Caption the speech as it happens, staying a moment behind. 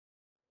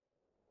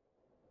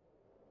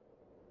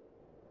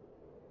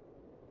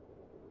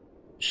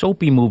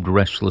Soapy moved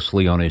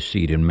restlessly on his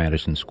seat in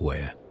Madison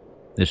Square.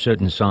 There's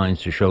certain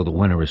signs to show the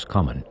winter is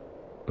coming.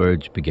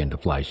 Birds begin to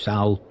fly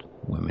south.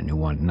 Women who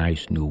want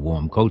nice, new,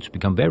 warm coats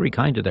become very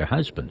kind to their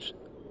husbands.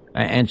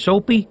 And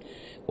Soapy,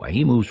 well,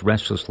 he moves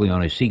restlessly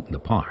on his seat in the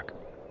park.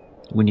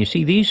 When you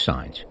see these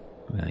signs,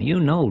 you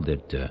know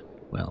that,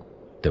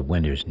 the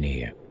winter's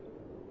near.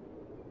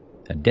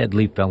 A dead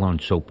leaf fell on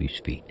Soapy's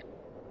feet.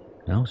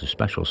 That was a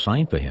special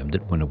sign for him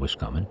that winter was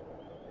coming.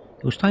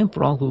 It was time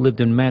for all who lived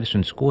in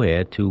Madison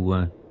Square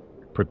to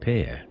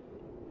prepare.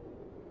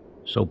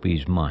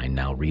 Soapy's mind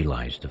now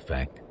realized the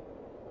fact.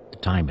 The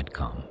time had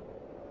come.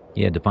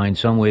 He had to find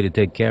some way to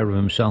take care of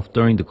himself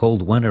during the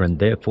cold winter, and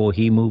therefore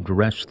he moved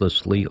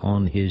restlessly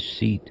on his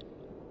seat.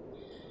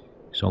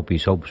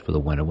 Soapy's hopes for the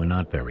winter were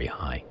not very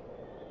high.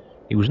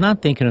 He was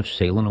not thinking of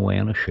sailing away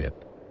on a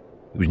ship.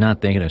 He was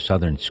not thinking of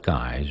southern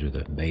skies or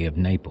the Bay of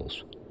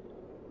Naples.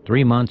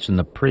 3 months in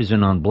the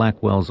prison on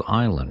Blackwell's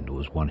Island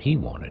was what he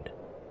wanted.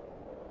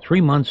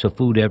 3 months of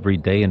food every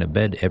day and a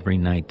bed every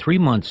night. 3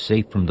 months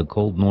safe from the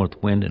cold north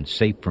wind and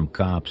safe from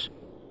cops.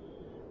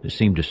 This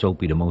seemed to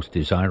Soapy the most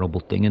desirable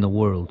thing in the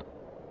world.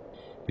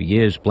 For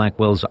years,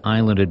 Blackwell's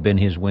Island had been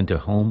his winter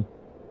home.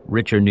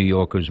 Richer New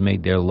Yorkers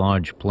made their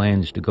large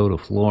plans to go to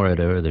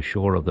Florida or the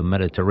shore of the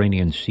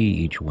Mediterranean Sea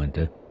each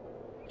winter.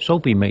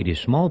 Soapy made his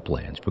small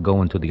plans for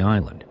going to the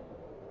island.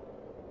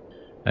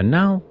 And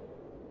now,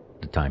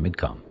 the time had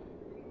come.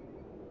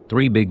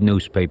 3 big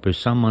newspapers,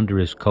 some under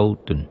his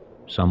coat and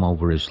some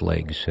over his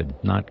legs, had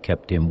not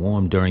kept him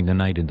warm during the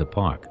night in the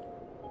park.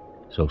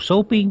 So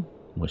Soapy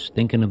was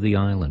thinking of the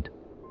island.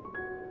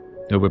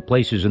 There were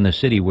places in the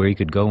city where he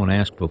could go and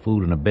ask for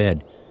food and a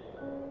bed.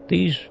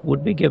 These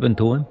would be given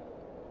to him.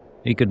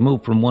 He could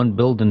move from one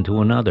building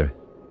to another,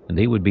 and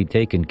he would be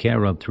taken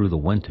care of through the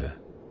winter.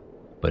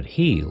 But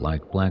he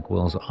liked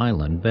Blackwell's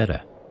Island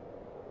better.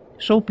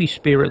 Soapy's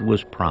spirit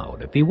was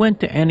proud. If he went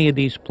to any of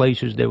these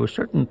places, there were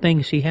certain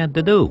things he had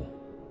to do.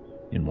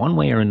 In one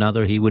way or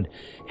another, he would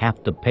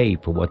have to pay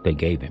for what they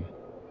gave him.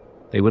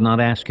 They would not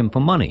ask him for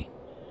money,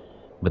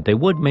 but they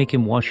would make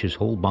him wash his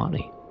whole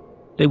body.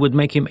 They would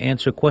make him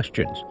answer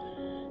questions.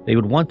 They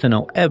would want to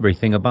know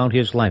everything about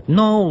his life.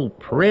 No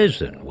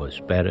prison was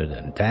better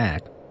than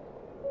that.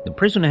 The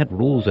prison had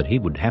rules that he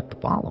would have to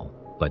follow,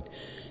 but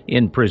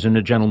in prison,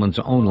 a gentleman's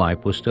own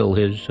life was still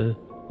his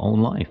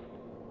own life.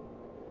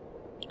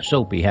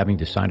 Soapy, having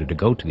decided to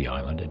go to the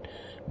island, at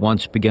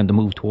once began to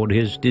move toward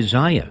his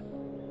desire.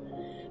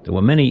 There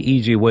were many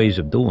easy ways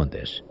of doing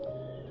this.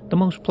 The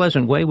most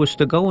pleasant way was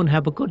to go and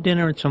have a good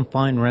dinner at some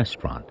fine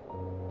restaurant.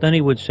 Then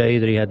he would say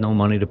that he had no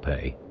money to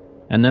pay,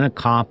 and then a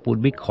cop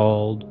would be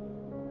called.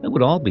 It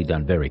would all be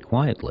done very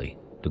quietly.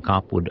 The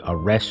cop would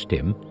arrest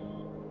him.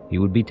 He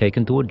would be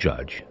taken to a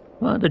judge.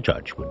 The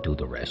judge would do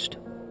the rest.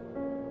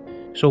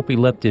 Soapy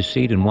left his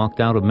seat and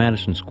walked out of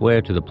Madison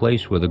Square to the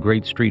place where the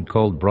great street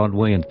called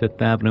Broadway and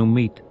Fifth Avenue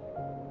meet.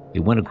 He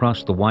went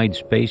across the wide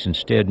space and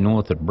stared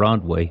north at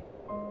Broadway.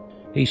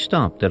 He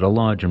stopped at a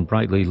large and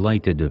brightly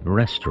lighted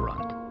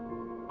restaurant.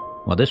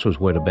 Well, this was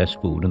where the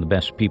best food and the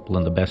best people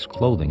and the best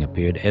clothing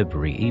appeared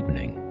every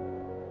evening.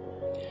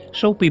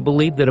 Soapy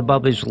believed that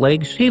above his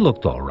legs he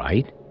looked all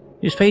right.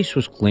 His face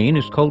was clean,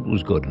 his coat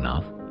was good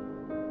enough.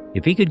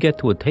 If he could get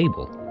to a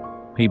table,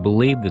 he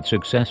believed that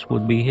success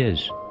would be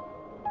his.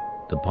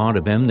 The part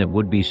of him that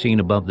would be seen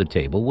above the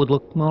table would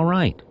look all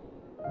right.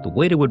 The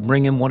waiter would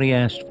bring him what he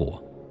asked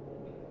for.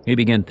 He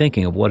began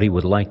thinking of what he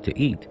would like to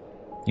eat.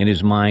 In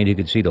his mind, he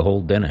could see the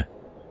whole dinner.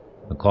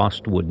 The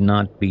cost would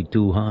not be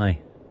too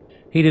high.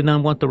 He did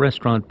not want the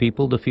restaurant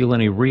people to feel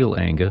any real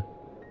anger,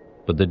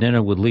 but the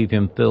dinner would leave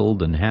him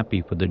filled and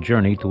happy for the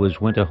journey to his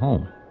winter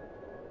home.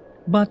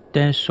 But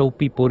as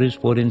Soapy put his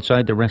foot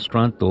inside the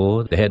restaurant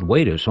door, the head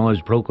waiter saw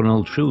his broken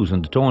old shoes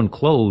and the torn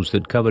clothes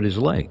that covered his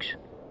legs.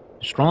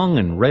 Strong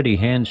and ready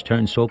hands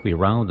turned Soapy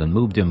around and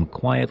moved him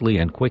quietly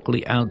and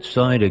quickly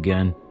outside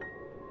again.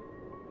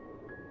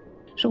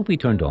 Soapy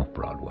turned off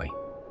Broadway.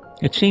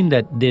 It seemed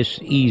that this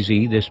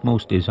easy, this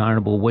most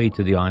desirable way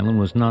to the island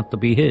was not to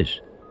be his.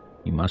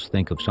 He must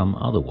think of some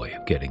other way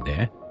of getting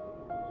there.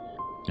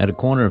 At a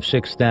corner of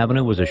 6th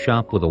Avenue was a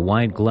shop with a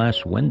wide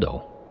glass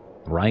window,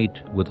 bright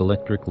with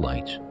electric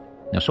lights.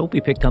 Now Soapy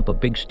picked up a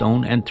big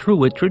stone and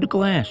threw it through the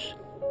glass.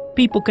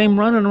 People came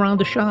running around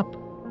the shop.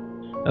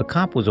 A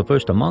cop was the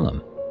first among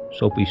them.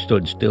 Soapy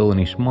stood still and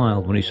he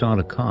smiled when he saw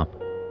the cop.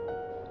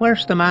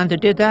 "Where's the man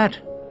that did that?"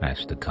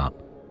 asked the cop.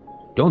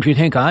 "Don't you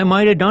think I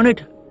might have done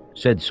it?"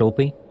 said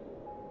Soapy.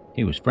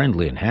 He was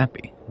friendly and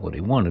happy. What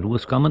he wanted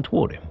was coming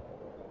toward him.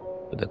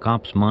 But the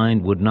cop's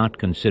mind would not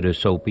consider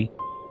Soapy.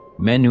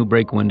 Men who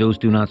break windows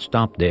do not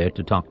stop there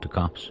to talk to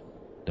cops.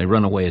 They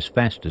run away as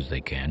fast as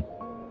they can.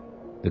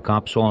 The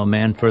cop saw a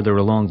man further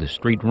along the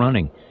street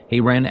running. He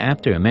ran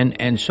after him,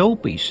 and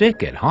Soapy,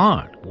 sick at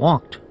heart,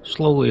 walked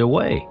slowly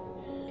away.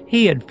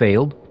 He had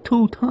failed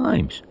 2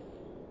 times.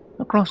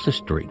 Across the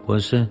street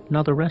was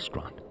another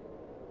restaurant.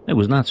 It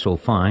was not so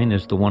fine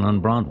as the one on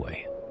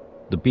Broadway.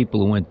 The people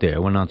who went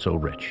there were not so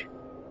rich.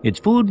 Its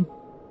food,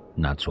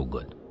 not so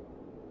good.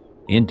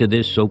 Into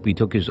this, Soapy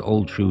took his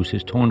old shoes,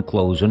 his torn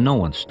clothes, and no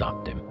one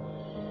stopped him.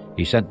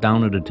 He sat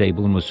down at a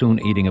table and was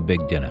soon eating a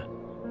big dinner.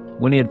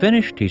 When he had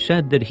finished, he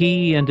said that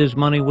he and his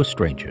money were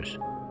strangers.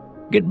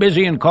 "Get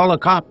busy and call a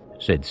cop,"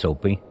 said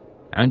Soapy,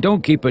 "and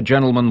don't keep a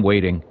gentleman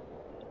waiting."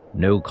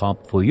 "No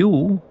cop for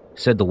you,"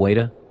 said the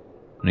waiter,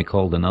 and he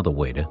called another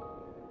waiter.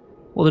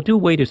 Well, the two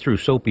waiters threw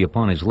Soapy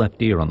upon his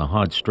left ear on the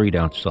hard street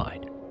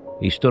outside.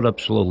 He stood up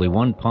slowly,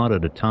 one part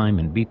at a time,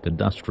 and beat the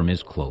dust from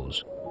his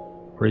clothes.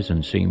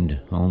 Prison seemed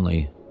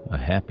only a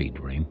happy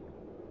dream.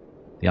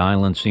 The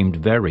island seemed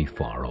very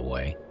far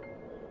away.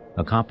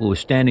 A cop who was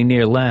standing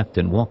near laughed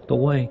and walked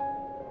away.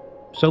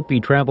 Soapy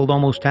traveled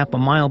almost half a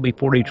mile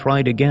before he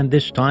tried again.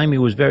 This time he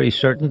was very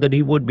certain that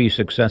he would be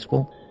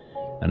successful.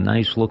 A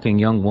nice-looking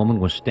young woman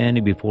was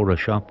standing before a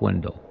shop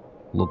window,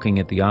 looking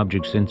at the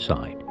objects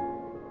inside.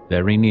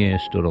 Very near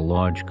stood a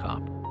large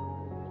cop.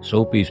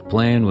 Soapy's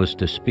plan was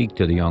to speak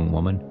to the young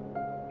woman.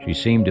 She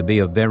seemed to be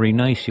a very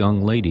nice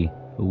young lady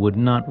who would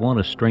not want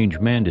a strange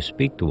man to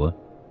speak to her.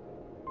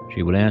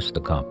 She would ask the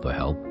cop for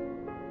help,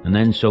 and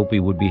then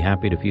Soapy would be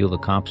happy to feel the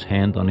cop's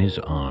hand on his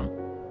arm.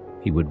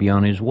 He would be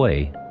on his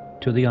way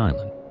to the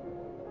island.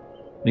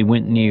 He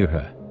went near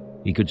her.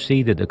 He could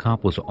see that the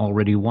cop was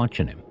already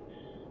watching him.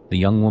 The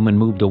young woman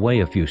moved away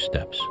a few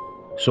steps.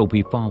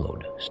 Soapy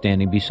followed,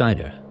 standing beside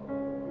her.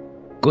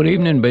 "Good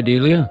evening,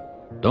 Bedelia.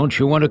 Don't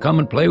you want to come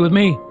and play with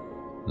me?"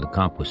 The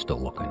cop was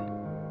still looking.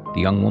 The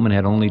young woman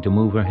had only to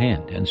move her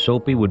hand, and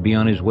Soapy would be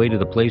on his way to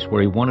the place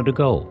where he wanted to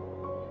go.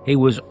 He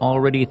was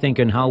already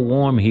thinking how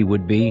warm he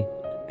would be.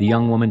 The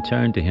young woman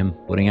turned to him.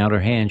 Putting out her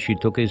hand, she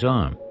took his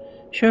arm.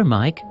 "Sure,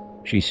 Mike,"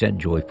 she said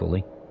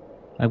joyfully.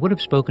 "I would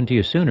have spoken to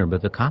you sooner,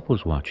 but the cop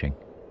was watching."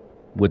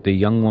 With the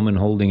young woman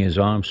holding his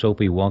arm,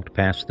 Soapy walked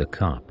past the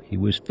cop. He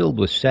was filled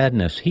with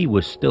sadness. He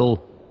was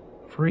still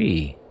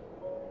free.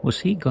 Was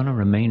he going to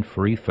remain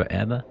free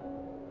forever?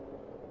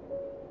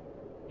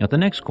 At the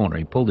next corner,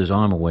 he pulled his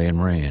arm away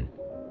and ran.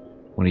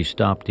 When he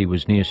stopped, he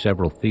was near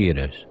several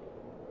theaters.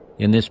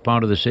 In this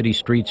part of the city,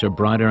 streets are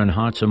brighter and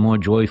hearts are more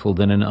joyful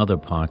than in other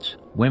parts.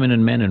 Women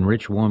and men in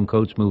rich, warm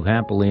coats move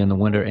happily in the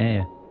winter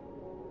air.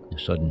 A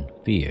sudden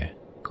fear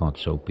caught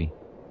Soapy.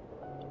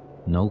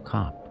 No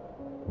cop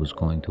was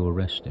going to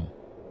arrest him.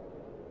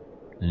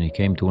 Then he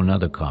came to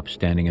another cop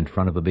standing in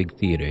front of a big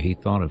theater. He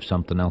thought of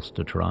something else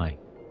to try.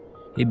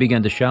 He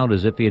began to shout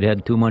as if he had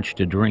had too much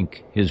to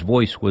drink. His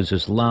voice was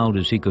as loud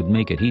as he could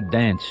make it. He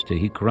danced.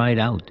 He cried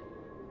out.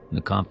 The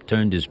cop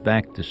turned his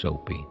back to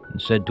Soapy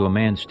and said to a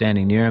man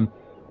standing near him,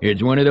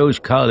 "It's one of those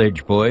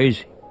college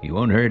boys. He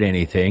won't hurt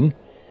anything.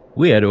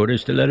 We had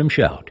orders to let him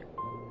shout."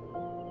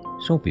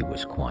 Soapy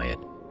was quiet.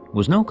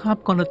 Was no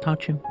cop going to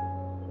touch him?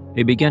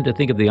 He began to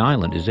think of the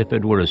island as if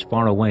it were as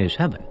far away as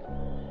heaven.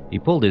 He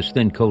pulled his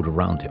thin coat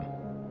around him.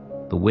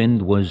 The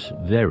wind was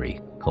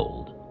very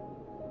cold.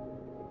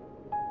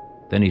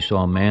 Then he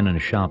saw a man in a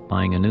shop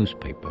buying a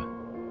newspaper.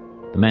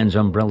 The man's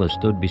umbrella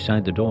stood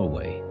beside the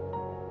doorway.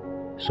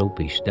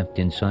 Soapy stepped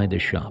inside the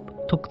shop,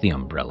 took the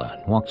umbrella,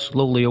 and walked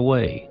slowly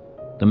away.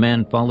 The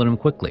man followed him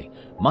quickly.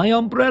 "My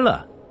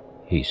umbrella,"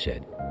 he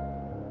said.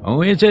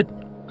 "Oh, is it?"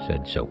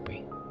 said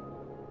Soapy.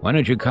 "Why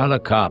don't you call a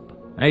cop?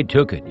 I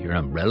took it, your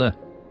umbrella.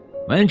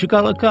 Why don't you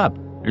call a cop?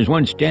 There's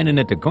one standing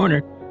at the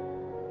corner."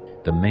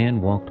 The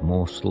man walked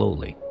more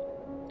slowly.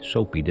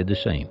 Soapy did the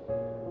same,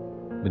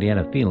 but he had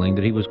a feeling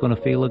that he was going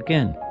to fail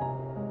again.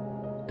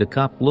 The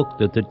cop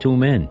looked at the two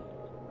men.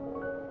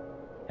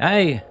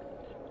 "Hi,"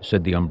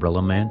 said the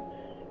umbrella man.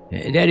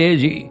 "That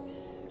is,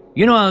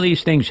 you know how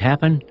these things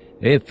happen.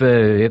 If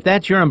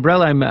that's your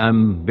umbrella,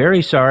 I'm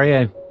very sorry.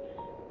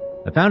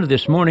 I found it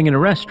this morning in a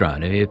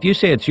restaurant. If you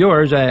say it's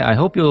yours, I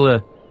hope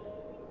you'll,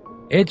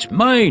 It's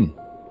mine,"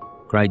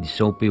 cried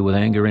Soapy with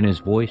anger in his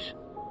voice.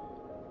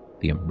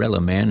 The umbrella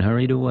man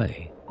hurried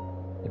away.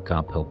 The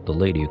cop helped the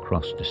lady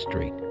across the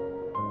street.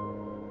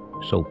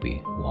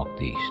 Soapy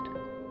walked east.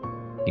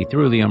 He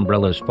threw the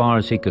umbrella as far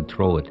as he could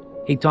throw it.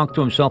 He talked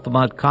to himself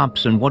about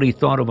cops and what he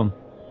thought of them.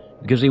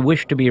 Because he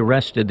wished to be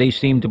arrested, they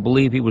seemed to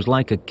believe he was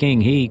like a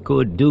king. He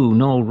could do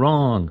no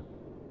wrong.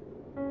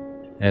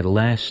 At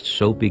last,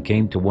 Soapy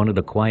came to one of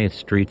the quiet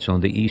streets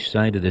on the east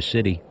side of the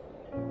city.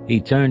 He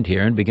turned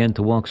here and began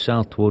to walk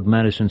south toward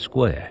Madison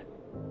Square.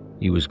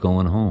 He was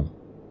going home,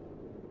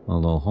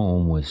 although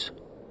home was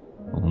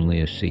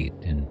only a seat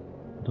in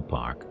the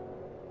park.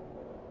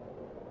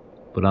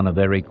 But on a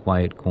very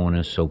quiet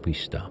corner, Soapy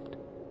stopped.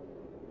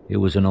 It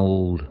was an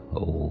old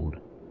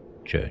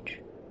church.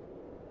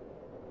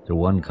 Through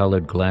one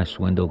colored glass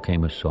window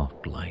came a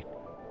soft light.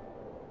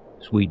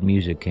 Sweet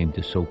music came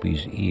to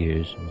Soapy's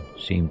ears and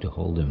seemed to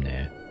hold him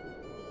there.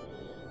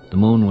 The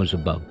moon was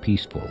above,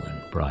 peaceful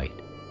and bright.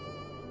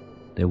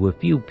 There were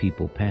few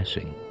people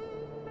passing.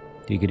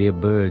 He could hear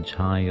birds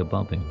high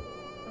above him.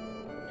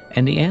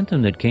 And the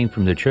anthem that came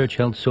from the church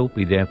held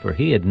Soapy there, for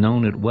he had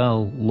known it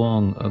well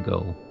long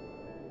ago.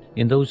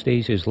 In those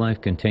days his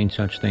life contained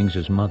such things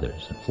as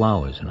mothers and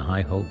flowers and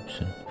high hopes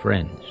and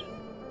friends,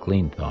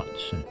 clean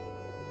thoughts and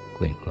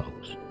clean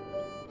clothes.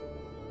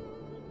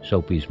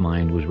 Soapy's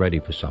mind was ready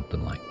for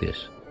something like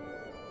this.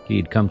 He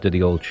had come to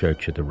the old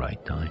church at the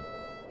right time.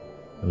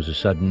 There was a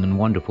sudden and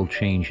wonderful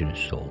change in his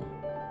soul.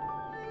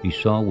 He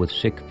saw with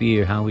sick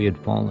fear how he had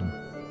fallen.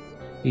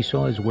 He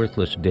saw his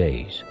worthless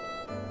days,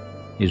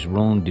 his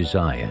wrong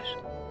desires,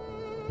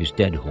 his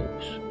dead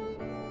hopes,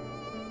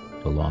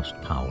 the lost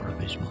power of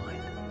his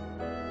mind.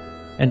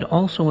 And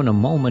also in a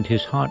moment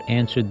his heart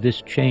answered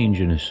this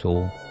change in his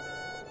soul.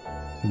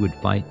 He would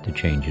fight to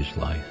change his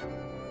life.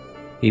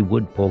 He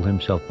would pull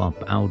himself up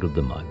out of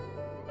the mud.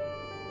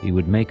 He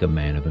would make a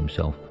man of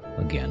himself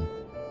again.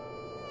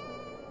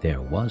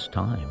 There was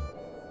time.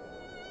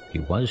 He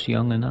was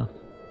young enough.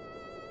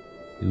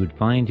 He would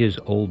find his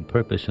old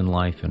purpose in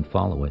life and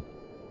follow it.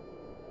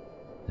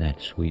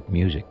 That sweet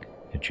music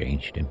had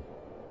changed him.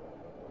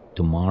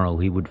 Tomorrow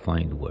he would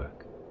find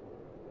work.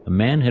 A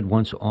man had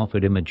once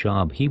offered him a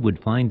job. He would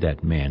find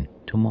that man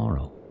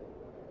tomorrow.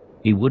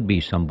 He would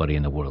be somebody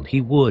in the world.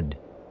 He would.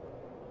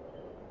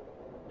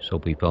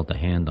 Soapy felt a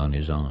hand on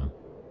his arm.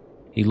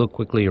 He looked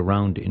quickly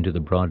around into the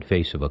broad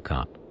face of a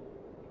cop.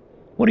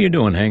 "What are you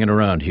doing hanging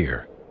around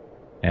here?"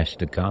 asked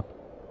the cop.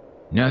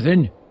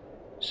 "Nothing,"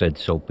 said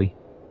Soapy.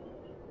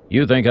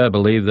 "You think I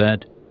believe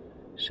that?"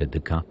 said the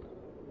cop.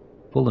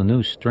 Full of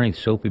new strength,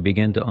 Soapy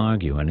began to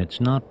argue, and it's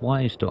not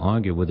wise to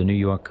argue with a New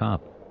York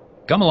cop.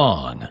 "Come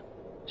along,"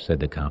 said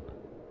the cop.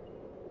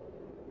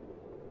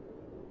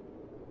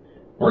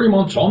 3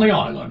 months on the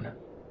island,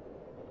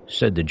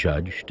 said the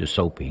judge to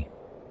Soapy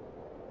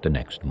the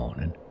next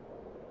morning.